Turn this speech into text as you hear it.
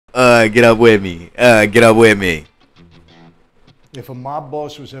Get up with me. Get up with me. If a mob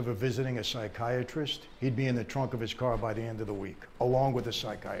boss was ever visiting a psychiatrist, he'd be in the trunk of his car by the end of the week, along with a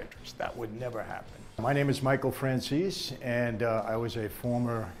psychiatrist. That would never happen. My name is Michael Francis, and I was a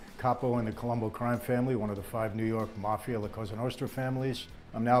former capo in the Colombo crime family, one of the 5 New York Mafia La Cosa Nostra families.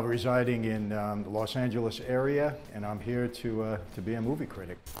 I'm now residing in the Los Angeles area, and I'm here to be a movie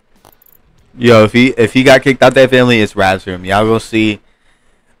critic. Yo, if he got kicked out that family, it's Rap's room. Y'all go see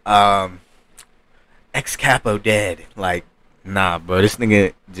ex capo dead. Like, nah, bro, this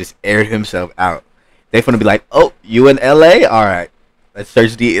nigga just aired himself out. They finna be like, oh, you in LA? All right, let's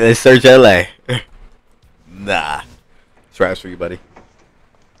search LA. Nah, it's Rap's for you, buddy.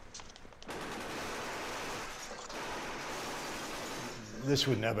 This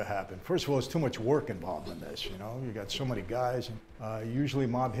would never happen. First of all, there's too much work involved in this, you know? You got so many guys, and usually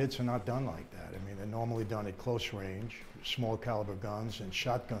mob hits are not done like that. I mean, they're normally done at close range, small caliber guns and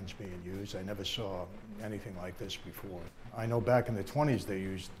shotguns being used. I never saw anything like this before. I know back in the 20s they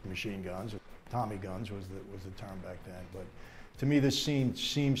used machine guns. Tommy guns was the term back then, but to me this scene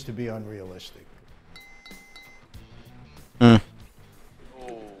seems to be unrealistic.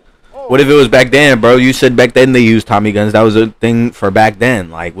 What if it was back then, bro? You said back then they used Tommy guns. That was a thing for back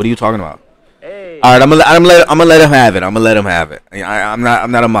then. Like, what are you talking about? Hey. All right, I'm gonna let him have it. I'm gonna let him have it. I'm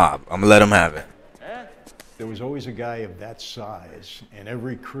not a mob. I'm gonna let him have it. There was always a guy of that size in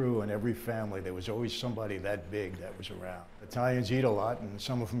every crew and every family. There was always somebody that big that was around. Italians eat a lot, and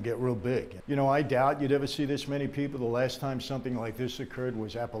some of them get real big. You know, I doubt you'd ever see this many people. The last time something like this occurred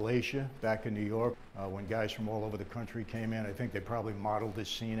was Appalachia, back in New York, when guys from all over the country came in. I think they probably modeled this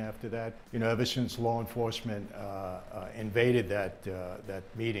scene after that. You know, ever since law enforcement invaded that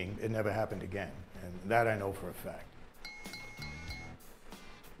meeting, it never happened again, and that I know for a fact.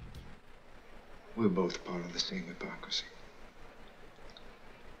 We're both part of the same hypocrisy.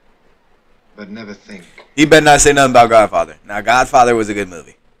 But never think. He better not say nothing about Godfather. Now, Godfather was a good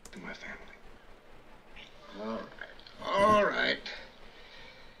movie. To my family. All right. All right.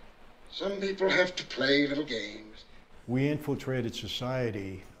 Some people have to play little games. We infiltrated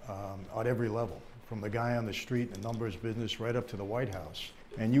society at every level, from the guy on the street in the numbers business right up to the White House.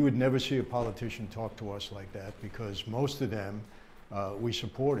 And you would never see a politician talk to us like that, because most of them we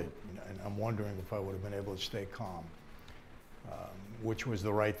supported, and I'm wondering if I would have been able to stay calm, which was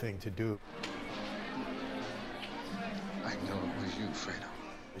the right thing to do. I know it was you, Fredo.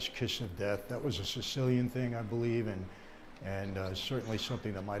 This kiss of death, that was a Sicilian thing, I believe, and certainly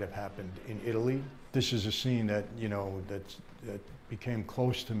something that might have happened in Italy. This is a scene that, you know, that became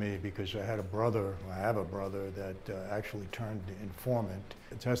close to me because I have a brother that actually turned informant,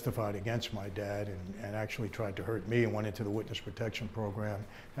 testified against my dad, and actually tried to hurt me and went into the witness protection program.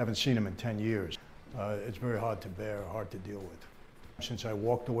 Haven't seen him in 10 years. It's very hard to bear, hard to deal with. Since I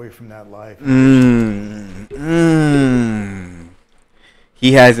walked away from that life.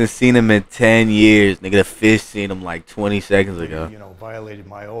 He hasn't seen him in 10 years. Nigga, the fish seen him like 20 seconds ago. You know, violated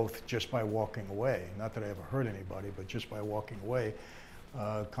my oath just by walking away. Not that I ever hurt anybody, but just by walking away.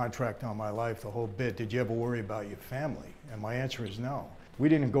 Contract on my life, the whole bit. Did you ever worry about your family? And my answer is no. We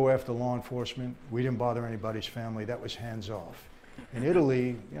didn't go after law enforcement. We didn't bother anybody's family. That was hands off. In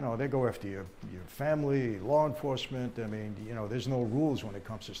Italy, you know, they go after your family, law enforcement. I mean, you know, there's no rules when it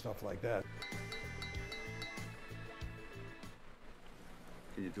comes to stuff like that.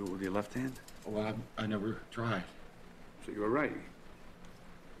 Can you do it with your left hand? Well, I never tried. So you're right.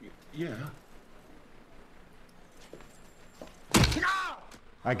 Yeah.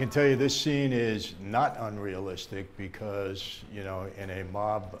 I can tell you this scene is not unrealistic because, you know, in a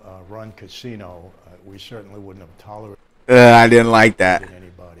mob-run casino, we certainly wouldn't have tolerated I didn't like that.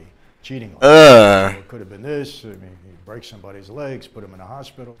 Anybody cheating on it could have been this. I mean, he breaks somebody's legs, put him in a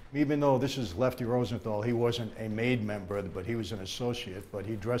hospital. Even though this is Lefty Rosenthal, he wasn't a made member, but he was an associate, but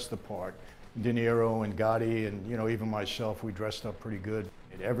he dressed the part. De Niro and Gotti and, you know, even myself, we dressed up pretty good.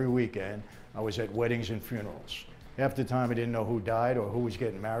 And every weekend, I was at weddings and funerals. Half the time, I didn't know who died or who was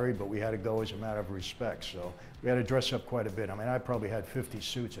getting married, but we had to go as a matter of respect. So we had to dress up quite a bit. I mean, I probably had 50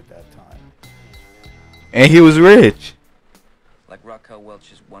 suits at that time. And he was rich. Like Raquel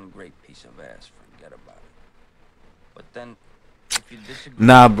Welch's one great piece of ass, forget about it. But then, if you disagree...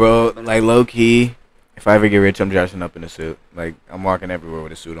 Nah, bro, like low-key, if I ever get rich, I'm dressing up in a suit. Like, I'm walking everywhere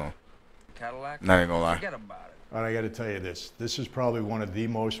with a suit on. Cadillac? Not even gonna lie. Forget about it. And I got to tell you this. This is probably one of the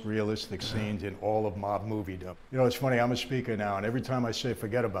most realistic scenes in all of mob moviedom. You know, it's funny. I'm a speaker now, and every time I say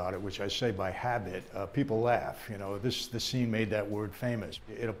 "forget about it," which I say by habit, people laugh. You know, this scene made that word famous.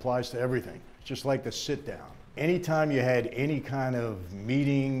 It applies to everything. It's just like the sit down. Anytime you had any kind of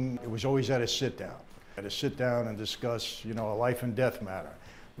meeting, it was always at a sit down. At a sit down and discuss, you know, a life and death matter.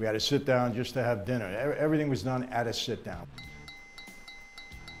 We had to sit down just to have dinner. Everything was done at a sit down.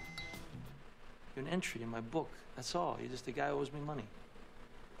 You're an entry in my book. That's all. You're just a guy who owes me money.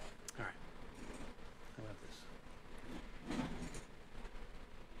 All right. How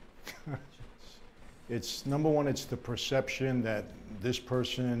about this? It's number one, it's the perception that this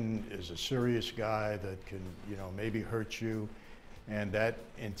person is a serious guy that can, maybe hurt you. And that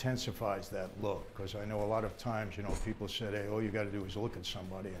intensifies that look, because I know a lot of times, people said, hey, all you got to do is look at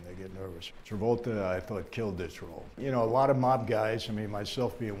somebody and they get nervous. Travolta, I thought, killed this role. A lot of mob guys,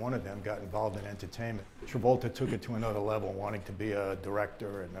 myself being one of them, got involved in entertainment. Travolta took it to another level, wanting to be a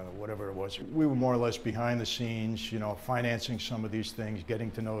director and whatever it was. We were more or less behind the scenes, financing some of these things,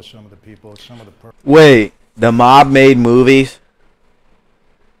 getting to know some of the people, some of the... Wait, the mob made movies?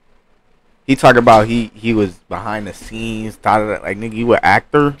 He talked about he was behind the scenes, like, nigga, you an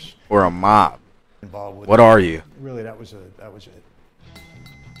actor or a mob? What are you? Really, that was it.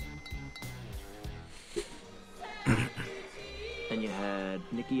 And you had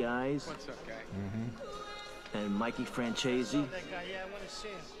Nicky Eyes. What's up, guy? And Mikey Francesi.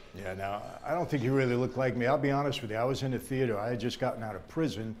 Yeah, now, I don't think he really looked like me. I'll be honest with you. I was in the theater. I had just gotten out of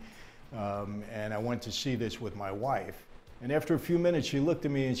prison, and I went to see this with my wife. And after a few minutes, she looked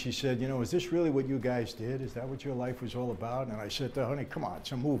at me and she said, is this really what you guys did? Is that what your life was all about? And I said to her, honey, come on,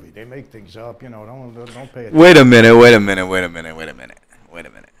 it's a movie. They make things up, don't pay attention. Wait a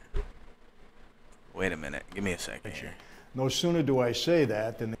minute. Give me a second here. No sooner do I say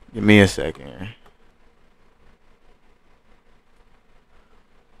that than... Give me a second here.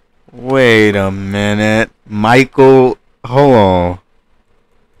 Wait a minute. Michael, hold on.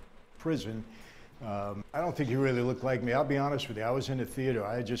 Prison. I don't think he really looked like me. I'll be honest with you. I was in the theater.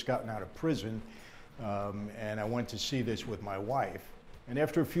 I had just gotten out of prison, and I went to see this with my wife. And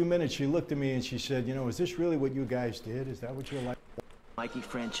after a few minutes, she looked at me and she said, is this really what you guys did? Is that what you're like? Mikey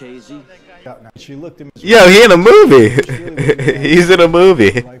Francesi. She looked at me. Yo, he in a movie. He's in a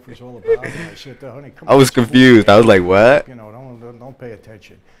movie. Life was all about. And I said to her, honey, come I on, was confused. I was like, what? Don't pay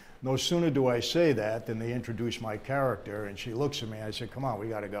attention. No sooner do I say that than they introduce my character, and she looks at me. I said, come on, we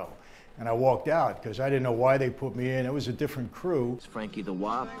got to go. And I walked out because I didn't know why they put me in. It was a different crew. It's Frankie the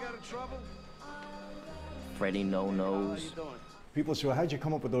Wop. Freddie No Nose. People say, well, how'd you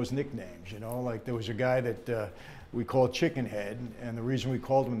come up with those nicknames? Like there was a guy that we called Chicken Head, and the reason we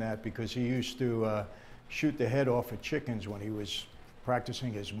called him that because he used to shoot the head off of chickens when he was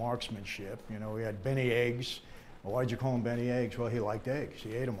practicing his marksmanship. We had Benny Eggs. Well, why'd you call him Benny Eggs? Well, he liked eggs.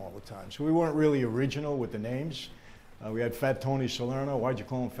 He ate them all the time. So we weren't really original with the names. We had Fat Tony Salerno. Why'd you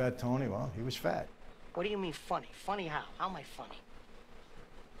call him Fat Tony? Well, he was fat. What do you mean funny? Funny how? How am I funny?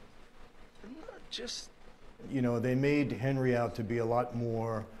 Just... They made Henry out to be a lot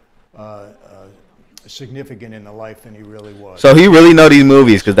more significant in the life than he really was. So he really know these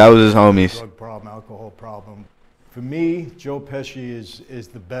movies because that was his homies. Drug problem, alcohol problem. For me, Joe Pesci is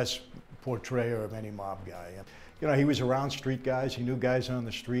the best portrayer of any mob guy. He was around street guys. He knew guys on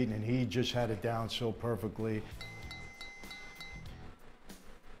the street, and he just had it down so perfectly.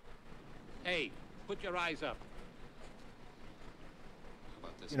 Hey, put your eyes up.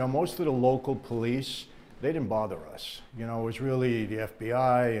 Most of the local police, they didn't bother us. It was really the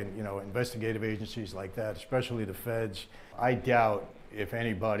FBI and, investigative agencies like that, especially the feds. I doubt if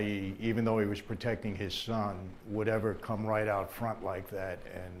anybody, even though he was protecting his son, would ever come right out front like that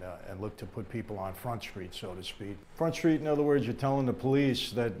and look to put people on Front Street, so to speak. Front Street, in other words, you're telling the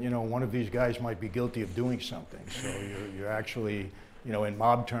police that, one of these guys might be guilty of doing something. So you're actually... in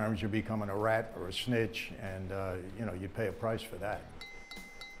mob terms, you're becoming a rat or a snitch, and, you pay a price for that.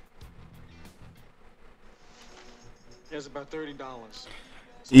 It's about $30.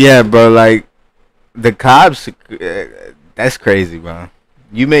 Yeah, bro, like, the cops, that's crazy, bro.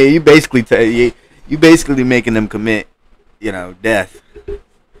 You basically making them commit, death.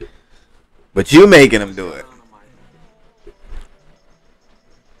 But you making them do it.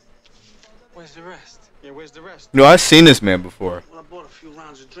 Where's the rest? Yeah, where's the rest? No, I've seen this man before. Well, I bought a few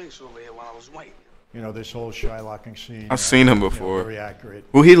rounds of drinks over here while I was waiting. This whole Shylocking scene. I've seen him before. Very accurate.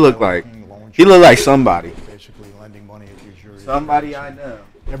 Who he look like? He looked like somebody. Basically lending money at usurious. Somebody I know.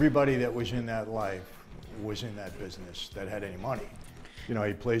 Everybody that was in that life was in that business that had any money.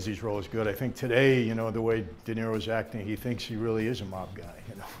 He plays these roles good. I think today, the way De Niro's acting, he thinks he really is a mob guy.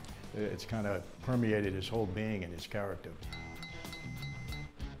 It's kind of permeated his whole being and his character.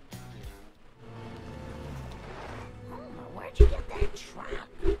 Where'd you get that truck?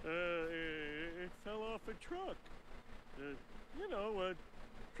 It fell off a truck. A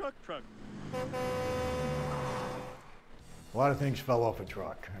truck. A lot of things fell off a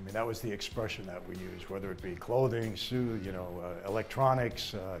truck. I mean, that was the expression that we used, whether it be clothing,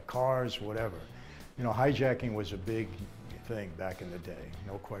 electronics, cars, whatever. You know, hijacking was a big thing back in the day,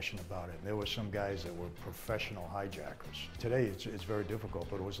 no question about it. And there were some guys that were professional hijackers. Today, it's very difficult,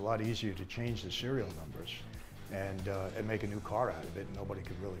 but it was a lot easier to change the serial numbers and make a new car out of it, and nobody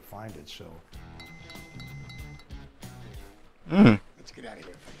could really find it, so. Let's get out of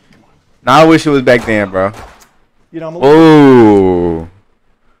here. Come on. Now I wish it was back then, bro. You know, Oh,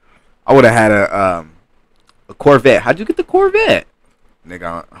 I would have had a Corvette. How'd you get the Corvette,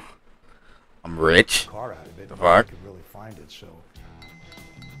 nigga? I'm rich. Car out of it. The Nobody fuck? could really find it, so.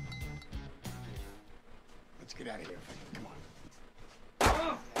 Let's get out of here. Come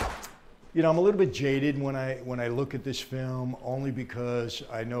on. You know, I'm a little bit jaded when I look at this film, only because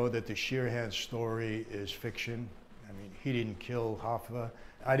I know that the Sheerhan story is fiction. I mean, he didn't kill Hoffa.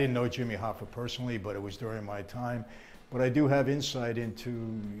 I didn't know Jimmy Hoffa personally, but it was during my time. But I do have insight into,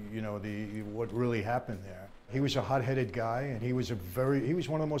 you know, what really happened there. He was a hot-headed guy, and he was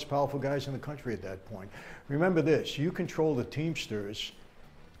one of the most powerful guys in the country at that point. Remember this: you control the Teamsters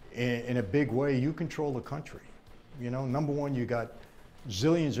in a big way. You control the country. You know, number one, you got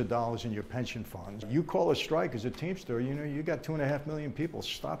zillions of dollars in your pension funds. You call a strike as a Teamster, you know, you got 2.5 million people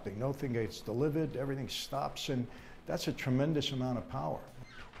stopping. Nothing gets delivered, everything stops, and that's a tremendous amount of power.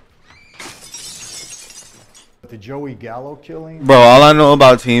 The Joey Gallo killing. Bro, all I know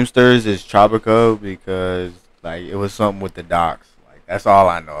about Teamsters is Tropico because like it was something with the docks. Like that's all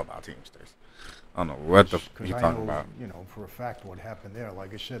I know about Teamsters. I don't know what the fuck you talking about. You know, for a fact what happened there.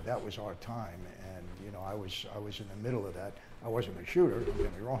 Like I said, that was our time, and you know, I was in the middle of that. I wasn't a shooter, don't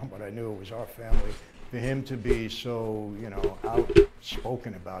get me wrong, but I knew it was our family. For him to be so, you know,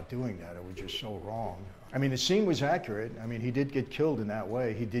 outspoken about doing that, it was just so wrong. I mean, the scene was accurate. I mean, he did get killed in that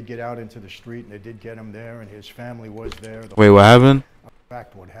way. He did get out into the street, and they did get him there, and his family was there. Wait, what happened? In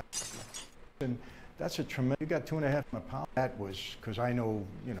fact, what happened? And that's a tremendous. You got 2.5 pounds. That was because I know,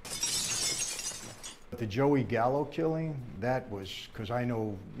 you know. The Joey Gallo killing, that was because I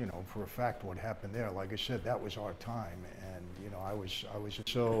know, you know, for a fact what happened there. Like I said, that was our time, and you know, I was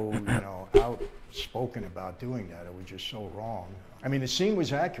so, you know, outspoken about doing that. It was just so wrong. I mean, the scene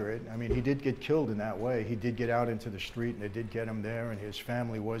was accurate. I mean, he did get killed in that way. He did get out into the street, and they did get him there, and his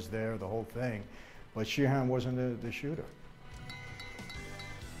family was there, the whole thing. But Sheerhan wasn't the shooter.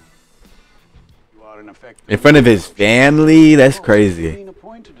 In front of his family? That's crazy.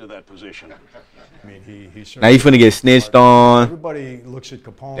 Appointed to that position. I mean, he now you finna get snitched on. Everybody looks at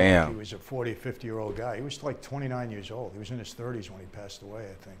Capone Damn. like he was a 40, 50-year-old guy. He was like 29 years old. He was in his 30s when he passed away,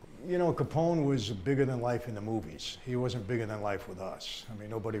 I think. You know, Capone was bigger than life in the movies. He wasn't bigger than life with us. I mean,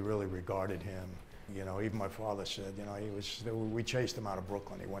 nobody really regarded him. You know, even my father said, you know, we chased him out of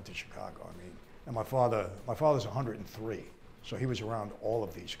Brooklyn. He went to Chicago. I mean, and my father's 103. So he was around all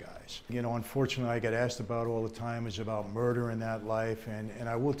of these guys. You know, unfortunately, I get asked about all the time is about murder in that life. And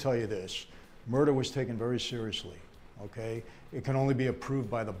I will tell you this, murder was taken very seriously, okay? It can only be approved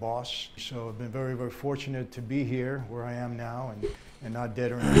by the boss. So I've been very, very fortunate to be here where I am now and not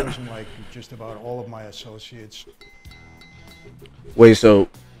dead or in prison like just about all of my associates. Wait, so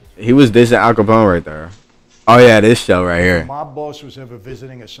he was dissing Al Capone right there. Oh yeah, this show right here. If a mob boss was ever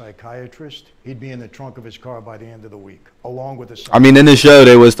visiting a psychiatrist, he'd be in the trunk of his car by the end of the week, along with the I mean, in the show,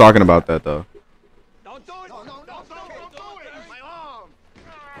 they was talking about that, though. Don't do it! No, don't do it! My arm!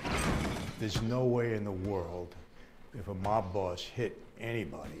 There's no way in the world, if a mob boss hit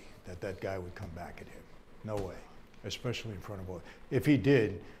anybody, that guy would come back at him. No way, especially in front of all. If he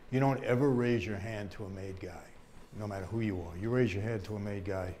did, you don't ever raise your hand to a made guy, no matter who you are. You raise your hand to a made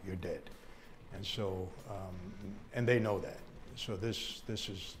guy, you're dead. And so, and they know that. So this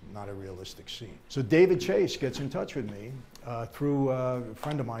is not a realistic scene. So David Chase gets in touch with me through a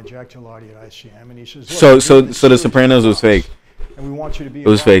friend of mine, Jack Gilardi at ICM, and he says, So The Sopranos was fake. And we want you to be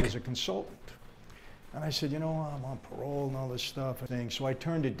fake. As a consultant. And I said, you know, I'm on parole and all this stuff. So I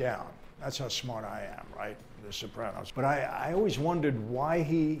turned it down. That's how smart I am, right? The Sopranos. But I always wondered why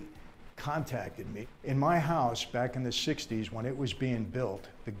he contacted me. In my house back in the 60s when it was being built,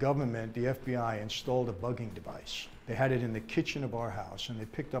 the government, the FBI, installed a bugging device. They had it in the kitchen of our house, and they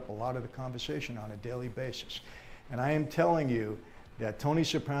picked up a lot of the conversation on a daily basis. And I am telling you that Tony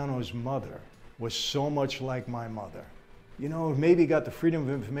Soprano's mother was so much like my mother. You know, maybe he got the Freedom of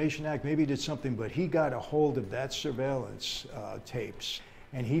Information Act, maybe he did something, but he got a hold of that surveillance tapes,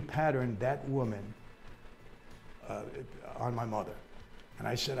 and he patterned that woman on my mother. And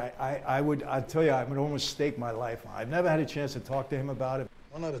I said, I'd tell you, I would almost stake my life on it. I've never had a chance to talk to him about it.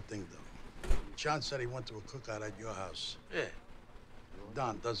 One other thing, though. John said he went to a cookout at your house. Yeah.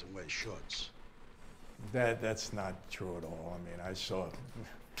 Don doesn't wear shorts. That's not true at all. I mean, I saw,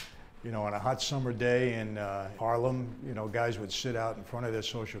 you know, on a hot summer day in Harlem, you know, guys would sit out in front of their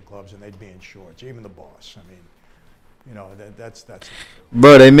social clubs and they'd be in shorts. Even the boss. I mean, you know, that's not true.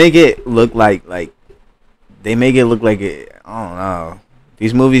 Bro, they make it look like they make it look like it. I don't know.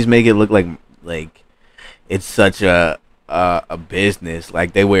 These movies make it look like it's such a business.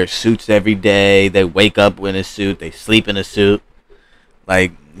 Like they wear suits every day. They wake up in a suit. They sleep in a suit.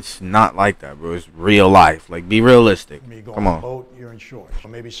 Like it's not like that, bro. It's real life. Like be realistic. I mean, you go Come on a on. boat, you're in shorts. Or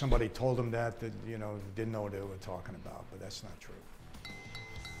maybe somebody told them that you know didn't know what they were talking about, but that's not true.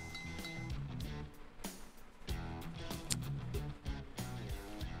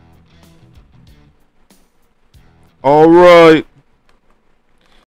 All right.